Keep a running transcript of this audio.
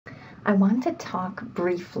I want to talk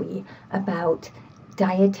briefly about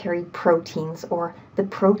dietary proteins, or the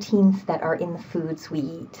proteins that are in the foods we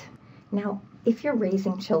eat. Now, if you're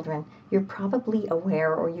raising children, you're probably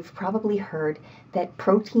aware, or you've probably heard, that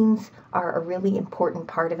proteins are a really important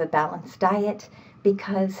part of a balanced diet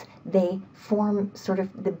because they form sort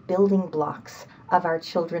of the building blocks of our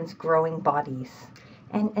children's growing bodies.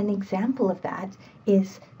 And an example of that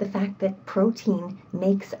is the fact that protein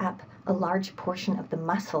makes up a large portion of the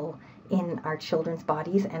muscle in our children's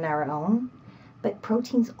bodies and our own. But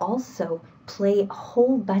proteins also play a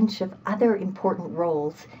whole bunch of other important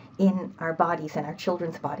roles in our bodies and our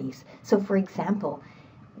children's bodies. So for example,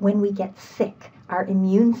 when we get sick, our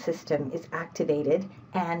immune system is activated,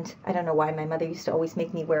 and I don't know why my mother used to always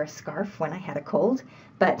make me wear a scarf when I had a cold,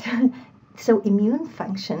 but so immune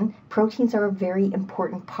function, proteins are a very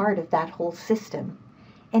important part of that whole system.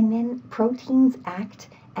 And then proteins act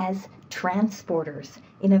as transporters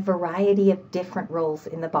in a variety of different roles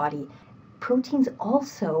in the body. Proteins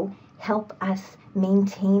also help us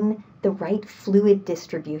maintain the right fluid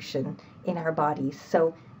distribution in our bodies.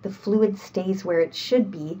 So the fluid stays where it should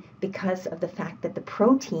be because of the fact that the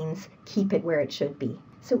proteins keep it where it should be.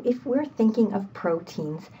 So if we're thinking of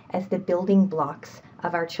proteins as the building blocks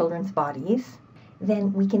of our children's bodies,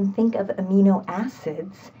 then we can think of amino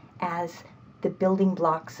acids as the building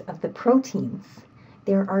blocks of the proteins.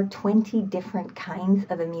 There are 20 different kinds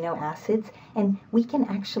of amino acids, and we can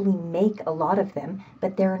actually make a lot of them,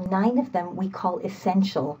 but there are 9 of them we call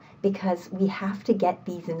essential because we have to get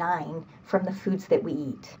these 9 from the foods that we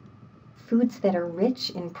eat. Foods that are rich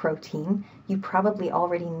in protein, you probably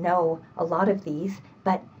already know a lot of these,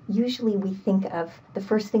 but usually the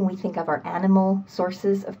first thing we think of are animal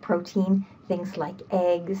sources of protein, things like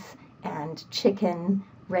eggs and chicken,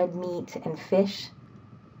 red meat, and fish.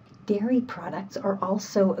 Dairy products are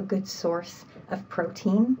also a good source of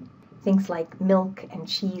protein, things like milk and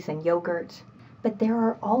cheese and yogurt. But there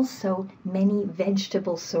are also many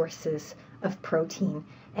vegetable sources of protein,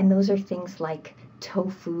 and those are things like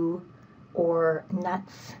tofu or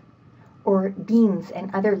nuts or beans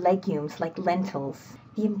and other legumes like lentils.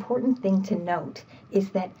 The important thing to note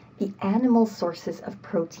is that the animal sources of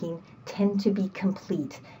protein tend to be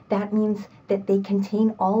complete. That means that they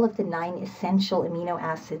contain all of the 9 essential amino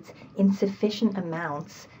acids in sufficient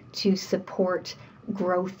amounts to support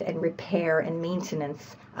growth and repair and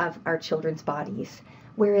maintenance of our children's bodies.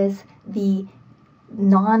 Whereas the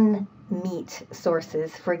non-meat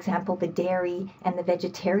sources, for example, the dairy and the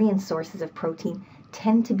vegetarian sources of protein,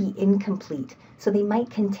 tend to be incomplete. So they might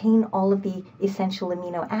contain all of the essential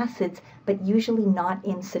amino acids, but usually not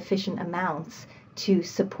in sufficient amounts to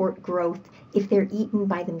support growth if they're eaten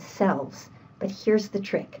by themselves. But here's the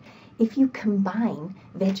trick. If you combine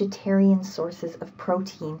vegetarian sources of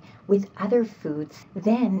protein with other foods,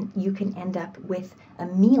 then you can end up with a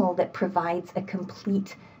meal that provides a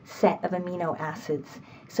complete set of amino acids.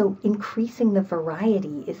 So increasing the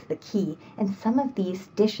variety is the key, and some of these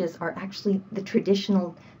dishes are actually the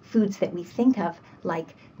traditional foods that we think of,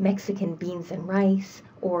 like Mexican beans and rice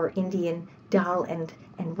or Indian dal and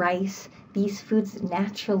rice. These foods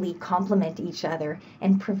naturally complement each other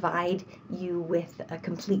and provide you with a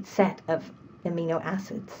complete set of amino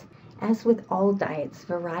acids. As with all diets,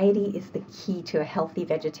 variety is the key to a healthy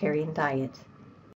vegetarian diet.